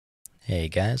Hey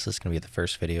guys, this is going to be the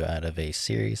first video out of a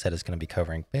series that is going to be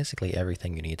covering basically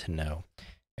everything you need to know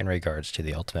in regards to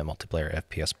the Ultimate Multiplayer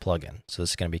FPS plugin. So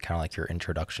this is going to be kind of like your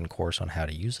introduction course on how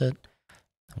to use it,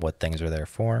 what things are there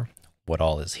for, what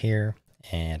all is here,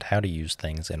 and how to use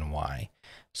things and why.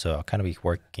 So I'll kind of be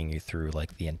working you through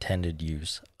like the intended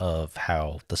use of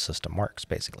how the system works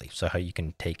basically. So how you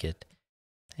can take it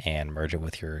and merge it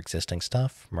with your existing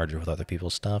stuff, merge it with other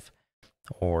people's stuff,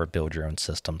 or build your own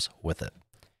systems with it.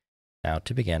 Now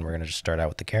to begin, we're going to just start out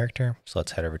with the character. So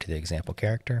let's head over to the example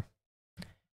character.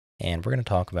 And we're going to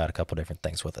talk about a couple different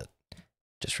things with it.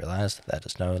 Just realized that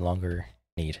does no longer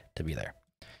need to be there.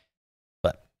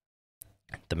 But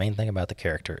the main thing about the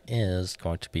character is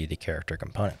going to be the character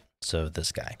component. So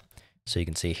this guy. So you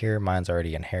can see here, mine's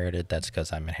already inherited. That's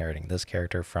because I'm inheriting this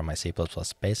character from my C++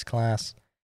 base class.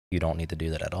 You don't need to do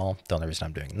that at all. The only reason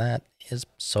I'm doing that is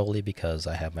solely because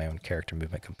I have my own character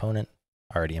movement component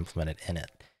already implemented in it.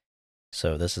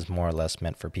 So this is more or less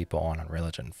meant for people on Unreal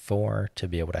Engine 4 to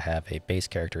be able to have a base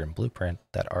character in Blueprint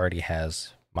that already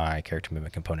has my character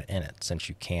movement component in it, since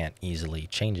you can't easily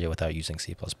change it without using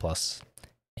C++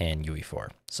 and UE4.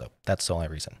 So that's the only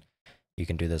reason. You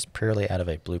can do this purely out of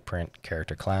a Blueprint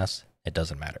character class. It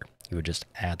doesn't matter. You would just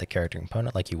add the character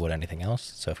component like you would anything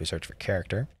else. So if we search for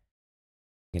character,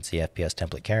 you can see FPS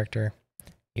template character,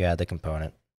 you add the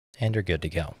component, and you're good to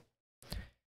go.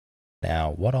 Now,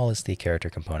 what all is the character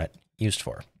component used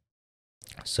for?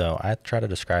 So I try to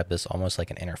describe this almost like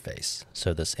an interface.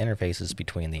 So this interface is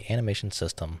between the animation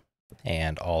system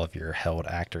and all of your held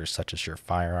actors, such as your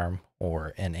firearm,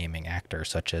 or an aiming actor,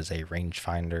 such as a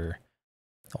rangefinder,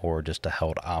 or just a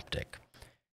held optic.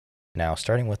 Now,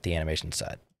 starting with the animation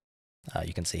side,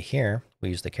 you can see here, we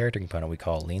use the character component we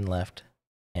call lean left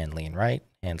and lean right,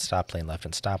 and stop lean left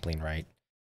and stop lean right.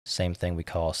 Same thing we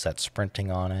call set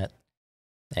sprinting on it.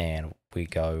 And we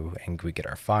go and we get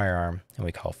our firearm, and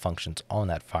we call functions on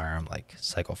that firearm like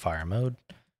cycle fire mode,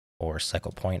 or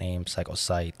cycle point aim, cycle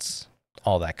sights,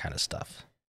 all that kind of stuff.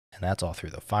 And that's all through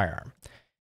the firearm.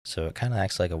 So it kind of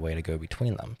acts like a way to go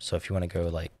between them. So if you want to go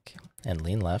like and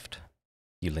lean left,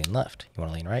 you lean left. You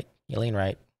want to lean right, you lean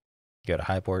right. You go to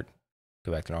high port,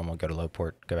 go back to normal, go to low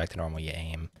port, go back to normal, you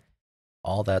aim.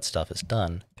 All that stuff is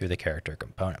done through the character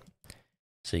component.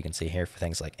 So you can see here for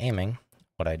things like aiming,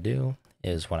 what I do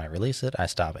is when I release it, I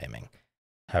stop aiming.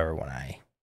 However, when I,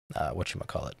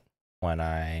 when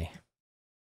I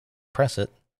press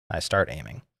it, I start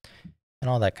aiming,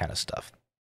 and all that kind of stuff.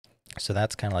 So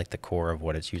that's kind of like the core of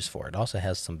what it's used for. It also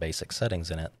has some basic settings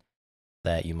in it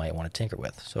that you might want to tinker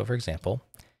with. So for example,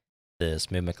 this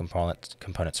movement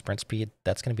component sprint speed,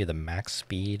 that's going to be the max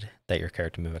speed that your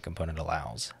character movement component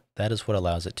allows. That is what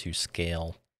allows it to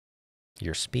scale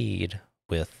your speed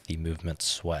with the movement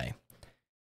sway.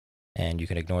 And you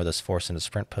can ignore this force into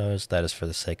sprint pose. That is for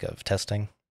the sake of testing.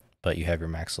 But you have your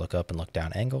max look up and look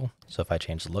down angle. So if I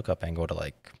change the look up angle to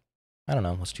like, I don't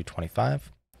know, let's do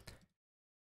 25.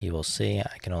 You will see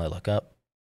I can only look up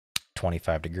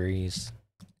 25 degrees.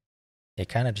 It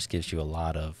kind of just gives you a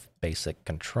lot of basic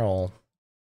control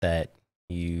that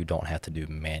you don't have to do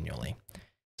manually.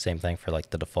 Same thing for like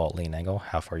the default lean angle,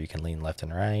 how far you can lean left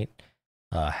and right,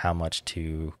 how much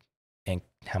to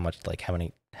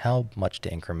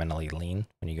incrementally lean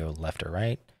when you go left or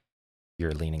right,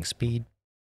 your leaning speed.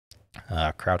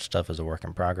 Crouch stuff is a work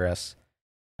in progress.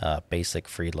 Basic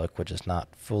free look, which is not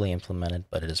fully implemented,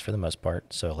 but it is for the most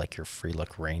part. So like your free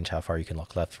look range, how far you can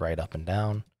look left, right, up, and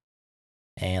down.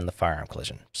 And the firearm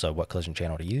collision. So what collision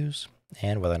channel to use,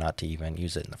 and whether or not to even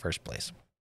use it in the first place.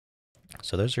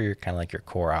 So those are your kind of like your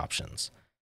core options.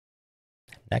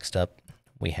 Next up,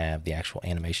 we have the actual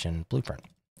animation blueprint.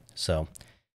 So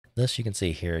this you can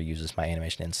see here uses my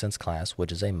animation instance class,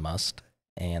 which is a must.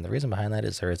 And the reason behind that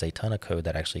is there is a ton of code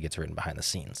that actually gets written behind the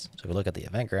scenes. So if we look at the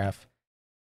event graph,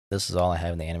 this is all I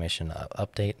have in the animation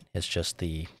update. It's just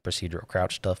the procedural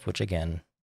crouch stuff, which again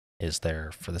is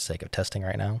there for the sake of testing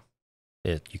right now.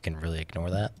 You can really ignore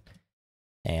that.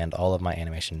 And all of my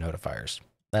animation notifiers.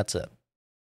 That's it.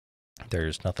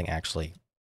 There's nothing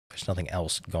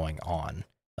else going on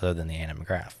other than the anim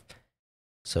graph.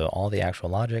 So all the actual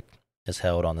logic is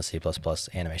held on the C++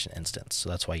 animation instance, so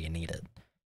that's why you need it.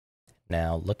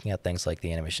 Now, looking at things like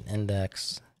the animation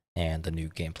index and the new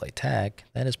gameplay tag,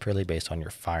 that is purely based on your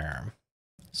firearm.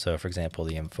 So for example,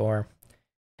 the M4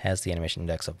 has the animation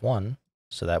index of 1,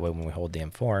 so that way when we hold the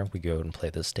M4, we go and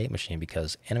play this state machine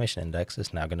because animation index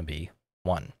is now going to be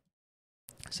 1.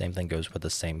 Same thing goes with the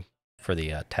same for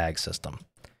the tag system.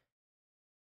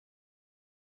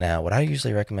 Now, what I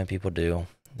usually recommend people do,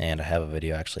 and I have a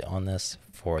video actually on this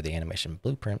for the animation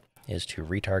blueprint, is to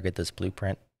retarget this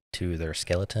blueprint to their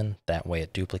skeleton. That way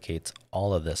it duplicates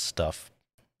all of this stuff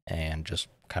and just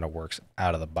kind of works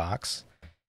out of the box.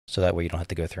 So that way you don't have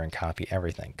to go through and copy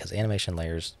everything. Because animation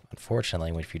layers,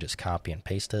 unfortunately, if you just copy and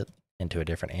paste it into a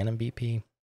different anim BP,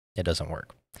 it doesn't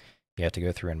work. You have to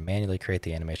go through and manually create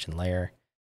the animation layer,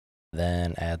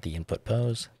 then add the input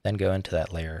pose, then go into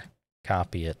that layer,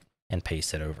 copy it, and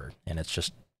paste it over. And it's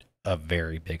just a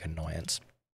very big annoyance.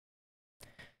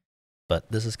 But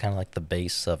this is kind of like the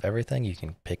base of everything. You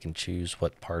can pick and choose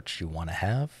what parts you want to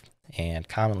have. And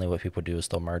commonly what people do is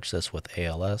they'll merge this with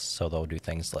ALS. So they'll do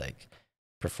things like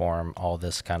perform all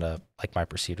this kind of like my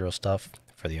procedural stuff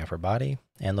for the upper body,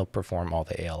 and they'll perform all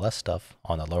the ALS stuff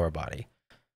on the lower body.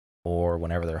 Or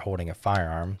whenever they're holding a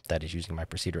firearm that is using my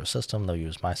procedural system, they'll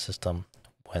use my system.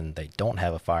 When they don't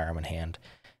have a firearm in hand,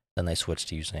 then they switch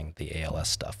to using the ALS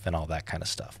stuff and all that kind of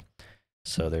stuff.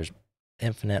 So there's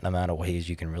infinite amount of ways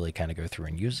you can really kind of go through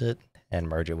and use it and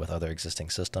merge it with other existing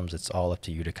systems. It's all up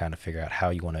to you to kind of figure out how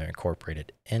you want to incorporate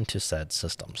it into said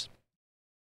systems.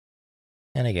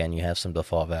 And again, you have some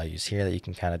default values here that you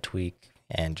can kind of tweak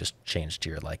and just change to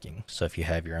your liking. So if you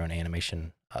have your own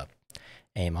animation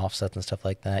aim offsets and stuff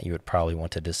like that, you would probably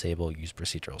want to disable use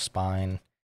procedural spine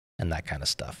and that kind of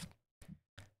stuff.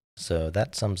 So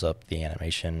that sums up the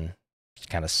animation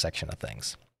kind of section of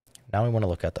things. Now we want to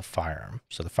look at the firearm.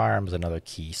 So the firearm is another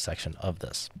key section of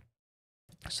this.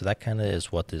 So that kind of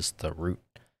is what is the root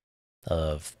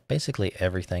of basically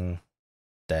everything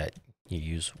that you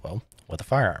use, well, with a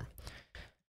firearm.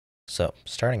 So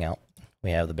starting out,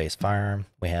 we have the base firearm.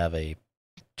 We have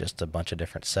just a bunch of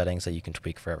different settings that you can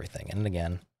tweak for everything. And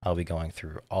again, I'll be going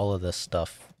through all of this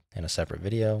stuff in a separate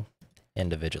video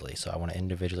individually. So I want to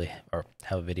individually, or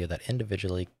have a video that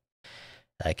individually,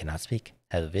 I cannot speak,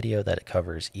 have a video that it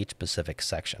covers each specific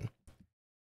section.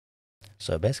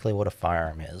 So basically what a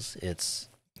firearm is,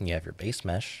 you have your base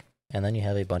mesh, and then you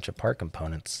have a bunch of part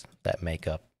components that make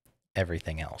up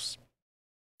everything else.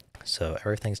 So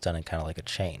everything's done in kind of like a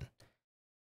chain.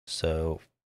 So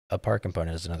a part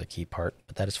component is another key part,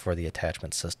 but that is for the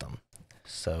attachment system.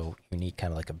 So you need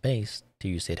kind of like a base to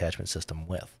use the attachment system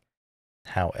with.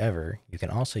 However, you can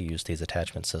also use these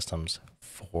attachment systems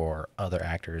for other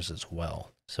actors as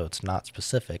well. So it's not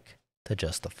specific to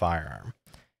just the firearm.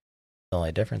 The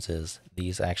only difference is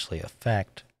these actually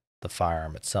affect the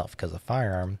firearm itself, because the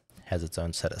firearm has its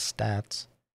own set of stats.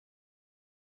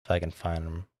 If I can find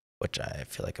them, which I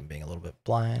feel like I'm being a little bit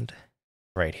blind,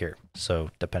 right here.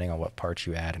 So depending on what parts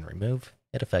you add and remove,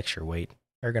 it affects your weight,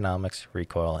 ergonomics,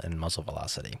 recoil, and muzzle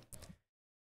velocity.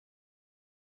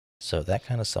 So that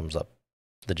kind of sums up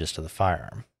the gist of the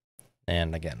firearm.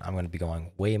 And again, I'm going to be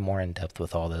going way more in depth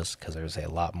with all this because there's a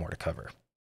lot more to cover.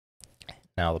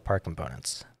 Now the part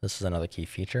components. This is another key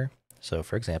feature. So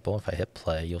for example, if I hit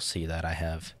play, you'll see that I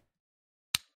have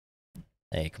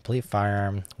a complete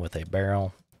firearm with a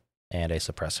barrel and a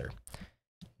suppressor.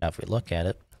 Now if we look at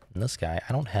it, in this guy,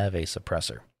 I don't have a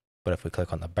suppressor. But if we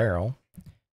click on the barrel,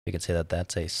 we can see that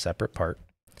that's a separate part.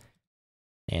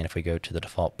 And if we go to the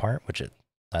default part,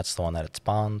 that's the one that it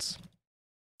spawns,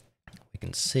 we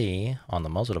can see on the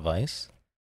muzzle device.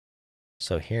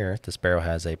 So here, this barrel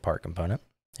has a part component,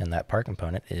 and that part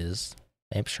component is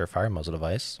a Surefire muzzle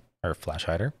device, or flash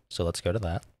hider. So let's go to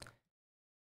that.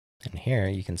 And here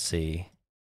you can see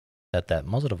that that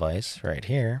muzzle device right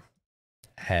here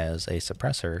has a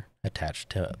suppressor attached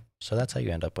to it. So that's how you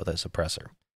end up with a suppressor.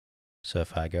 So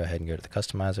if I go ahead and go to the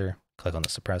customizer, click on the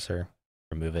suppressor,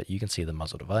 remove it, you can see the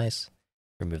muzzle device.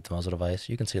 Remove the muzzle device,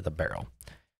 you can see the barrel.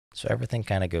 So everything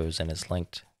kind of goes and is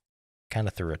linked kind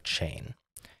of through a chain.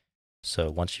 So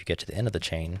once you get to the end of the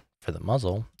chain for the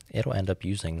muzzle, it'll end up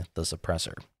using the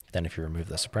suppressor. Then if you remove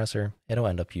the suppressor, it'll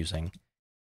end up using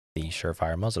the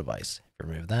Surefire muzzle device. If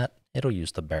you remove that, it'll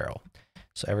use the barrel.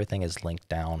 So everything is linked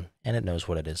down and it knows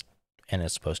what it is and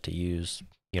it's supposed to use.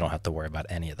 You don't have to worry about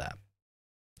any of that.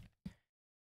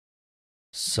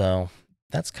 So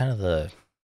that's kind of the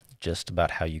gist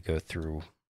about how you go through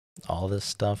all this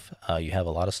stuff. You have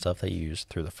a lot of stuff that you use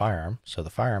through the firearm. So the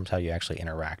firearm is how you actually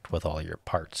interact with all your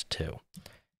parts too.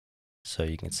 So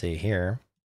you can see here,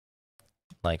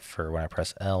 like for when I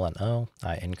press L and O,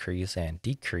 I increase and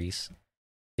decrease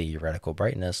the reticle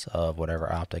brightness of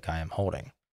whatever optic I am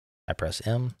holding. I press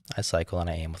M, I cycle and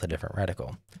I aim with a different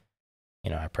reticle.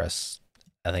 I press,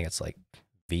 I think it's like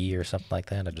V or something like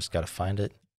that. I just got to find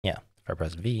it. Yeah. If I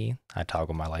press V, I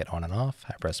toggle my light on and off.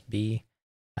 I press B,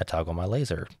 I toggle my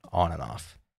laser on and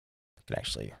off. I can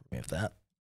actually remove that.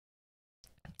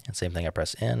 And same thing, I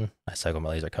press N, I cycle my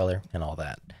laser color and all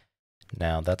that.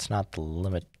 Now that's not the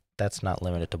limit. That's not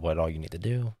limited to what all you need to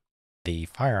do. The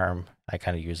firearm I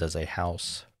kind of use as a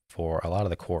house for a lot of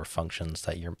the core functions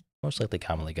that you're most likely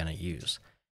commonly going to use.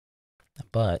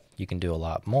 But you can do a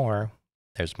lot more.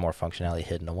 There's more functionality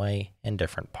hidden away in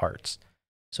different parts.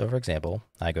 So for example,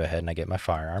 I go ahead and I get my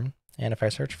firearm, and if I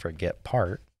search for get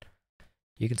part,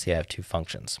 you can see I have two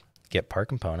functions, get part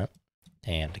component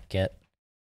and get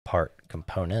part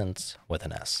components with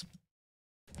an S.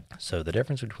 So the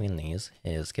difference between these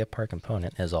is get part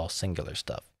component is all singular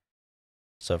stuff.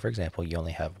 So for example, you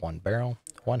only have one barrel,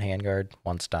 one handguard,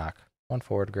 one stock, one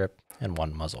forward grip, and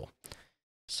one muzzle.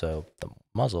 So the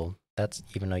muzzle, that's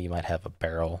even though you might have a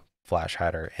barrel, flash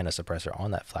hider, and a suppressor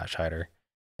on that flash hider,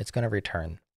 it's going to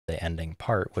return the ending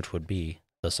part, which would be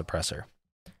the suppressor.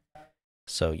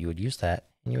 So you would use that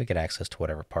and you would get access to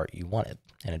whatever part you wanted,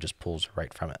 and it just pulls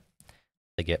right from it.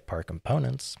 The get part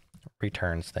components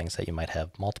returns things that you might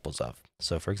have multiples of.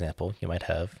 So for example, you might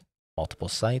have multiple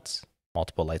sights,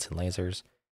 multiple lights and lasers,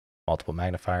 multiple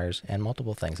magnifiers, and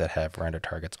multiple things that have render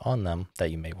targets on them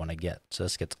that you may want to get. So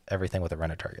this gets everything with a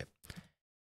render target.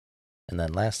 And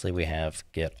then lastly, we have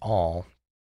get all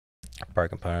part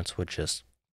components, which just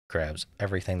grabs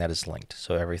everything that is linked.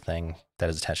 So everything that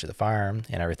is attached to the firearm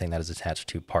and everything that is attached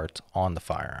to parts on the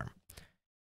firearm.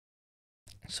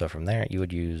 So from there, you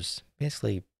would use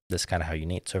basically this kind of how you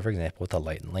need. So for example, with a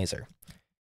light and laser,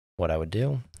 what I would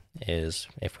do is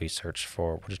if we search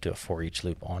for, we'll just do a for each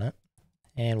loop on it,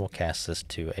 and we'll cast this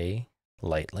to a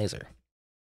light laser.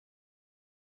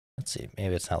 Let's see,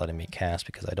 maybe it's not letting me cast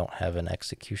because I don't have an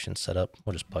execution set up.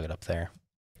 We'll just plug it up there.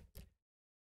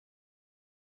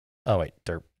 Oh wait,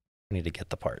 we need to get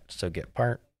the part. So get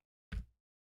part.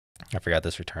 I forgot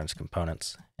this returns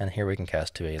components. And here we can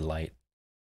cast to a light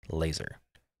laser.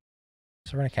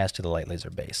 So we're going to cast to the light laser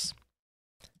base.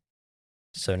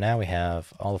 So now we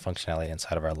have all the functionality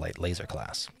inside of our light laser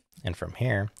class. And from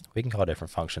here, we can call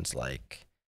different functions like,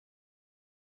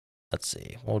 let's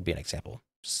see, what would be an example?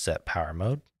 Set power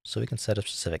mode. So we can set a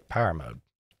specific power mode.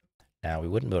 Now we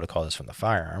wouldn't be able to call this from the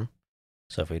firearm.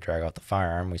 So if we drag out the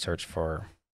firearm, we search for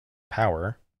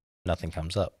power, nothing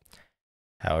comes up.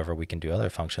 However, we can do other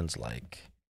functions like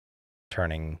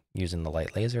using the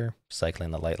light laser,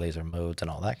 cycling the light laser modes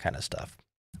and all that kind of stuff.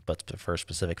 But for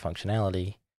specific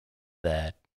functionality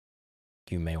that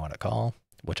you may want to call,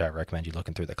 which I recommend you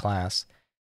looking through the class,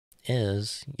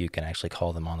 is you can actually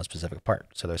call them on a specific part.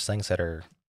 So there's things that are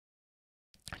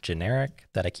generic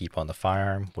that I keep on the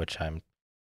firearm, which I'm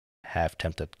half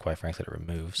tempted, quite frankly, to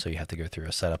remove. So you have to go through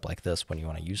a setup like this when you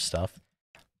want to use stuff.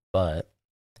 But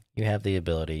you have the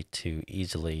ability to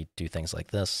easily do things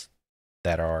like this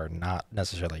that are not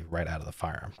necessarily right out of the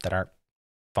firearm, that aren't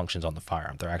functions on the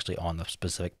firearm. They're actually on the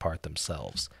specific part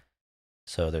themselves.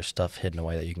 So there's stuff hidden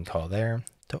away that you can call there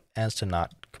as to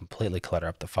not completely clutter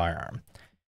up the firearm.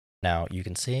 Now you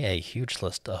can see a huge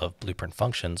list of blueprint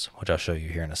functions, which I'll show you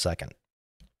here in a second.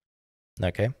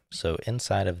 Okay, so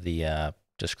inside of the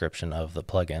description of the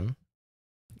plugin,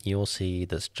 you will see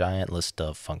this giant list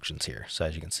of functions here. So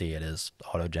as you can see, it is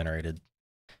auto-generated.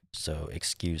 So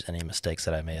excuse any mistakes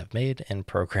that I may have made in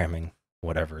programming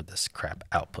whatever this crap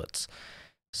outputs.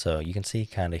 So you can see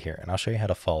kind of here, and I'll show you how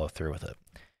to follow through with it.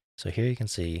 So here you can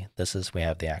see we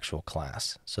have the actual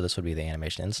class. So this would be the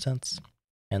animation instance,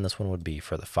 and this one would be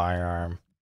for the firearm,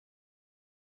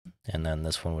 and then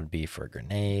this one would be for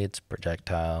grenades,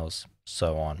 projectiles,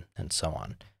 so on and so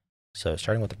on. So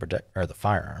starting with the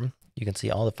firearm, you can see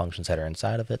all the functions that are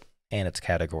inside of it and its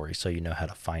category, so you know how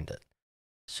to find it.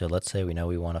 So let's say we know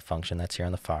we want a function that's here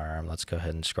on the firearm. Let's go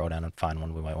ahead and scroll down and find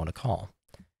one we might want to call.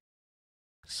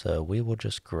 So we will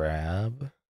just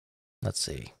grab, let's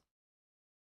see,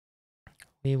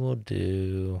 we will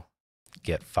do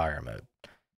get fire mode.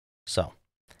 So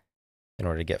in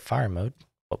order to get fire mode,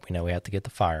 we know we have to get the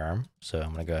firearm. So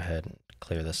I'm going to go ahead and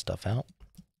clear this stuff out.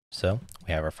 So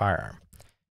we have our firearm.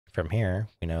 From here,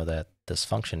 we know that this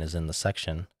function is in the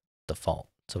section default.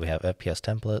 So we have FPS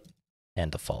template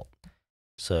and default.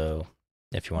 So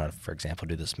if you want to, for example,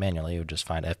 do this manually, you would just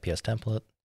find FPS template,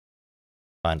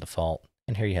 find default,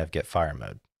 and here you have get fire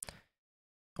mode.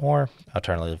 Or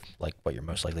alternatively, like what you're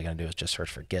most likely going to do is just search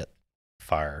for get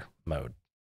fire mode,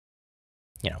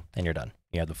 and you're done.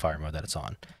 You have the fire mode that it's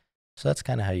on. So that's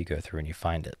kind of how you go through and you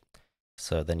find it.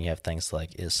 So then you have things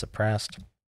like is suppressed,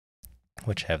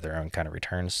 which have their own kind of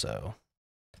returns. So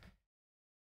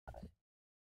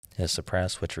is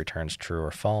suppressed, which returns true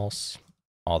or false,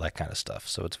 all that kind of stuff.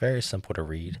 So it's very simple to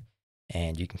read,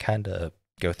 and you can kind of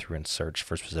go through and search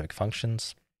for specific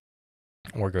functions,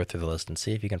 or go through the list and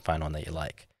see if you can find one that you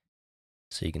like.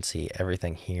 So you can see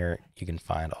everything here. You can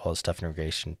find all the stuff in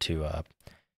relation to,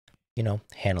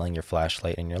 handling your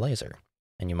flashlight and your laser,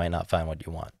 and you might not find what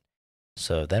you want.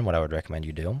 So then what I would recommend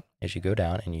you do is you go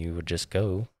down and you would just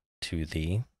go to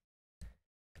the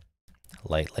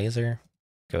light laser,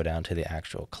 go down to the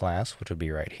actual class, which would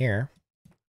be right here,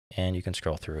 and you can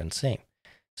scroll through and see.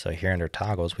 So here under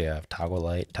toggles, we have toggle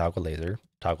light, toggle laser,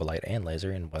 toggle light and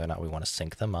laser, and whether or not we want to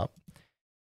sync them up.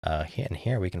 And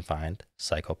here we can find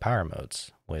cycle power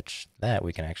modes, which that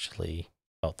we can actually,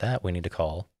 well, that we need to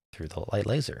call through the light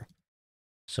laser.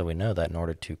 So we know that in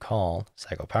order to call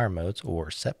cycle power modes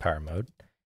or set power mode,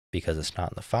 because it's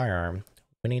not in the firearm,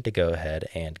 we need to go ahead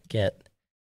and get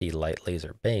the light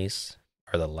laser base,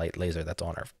 or the light laser that's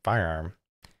on our firearm,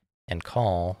 and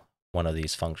call one of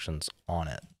these functions on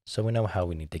it. So we know how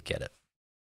we need to get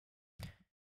it.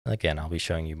 Again, I'll be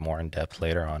showing you more in depth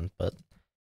later on, but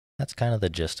that's kind of the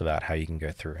gist about how you can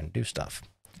go through and do stuff.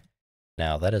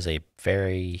 Now, that is a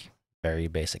very, very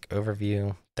basic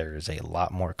overview. There's a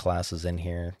lot more classes in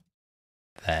here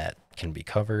that can be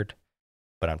covered,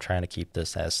 but I'm trying to keep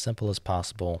this as simple as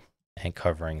possible and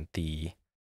covering the,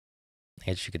 I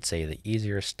guess you could say, the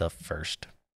easier stuff first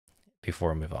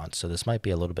before we move on. So this might be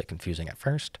a little bit confusing at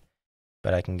first,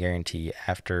 but I can guarantee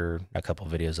after a couple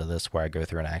videos of this where I go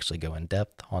through and actually go in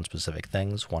depth on specific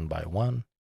things one by one,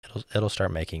 it'll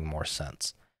start making more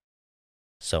sense.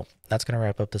 So that's going to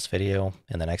wrap up this video.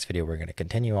 In the next video, we're going to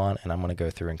continue on, and I'm going to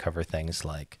go through and cover things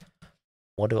like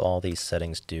what do all these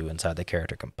settings do inside the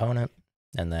character component,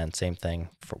 and then same thing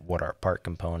for what are part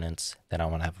components. Then I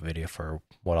want to have a video for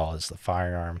what all is the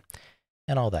firearm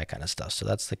and all that kind of stuff. So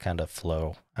that's the kind of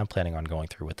flow I'm planning on going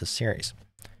through with this series.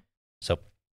 So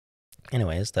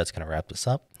anyways, that's going to wrap this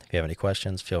up. If you have any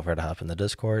questions, feel free to hop in the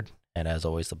Discord. And as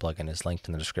always, the plugin is linked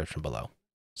in the description below.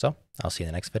 So I'll see you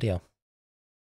in the next video.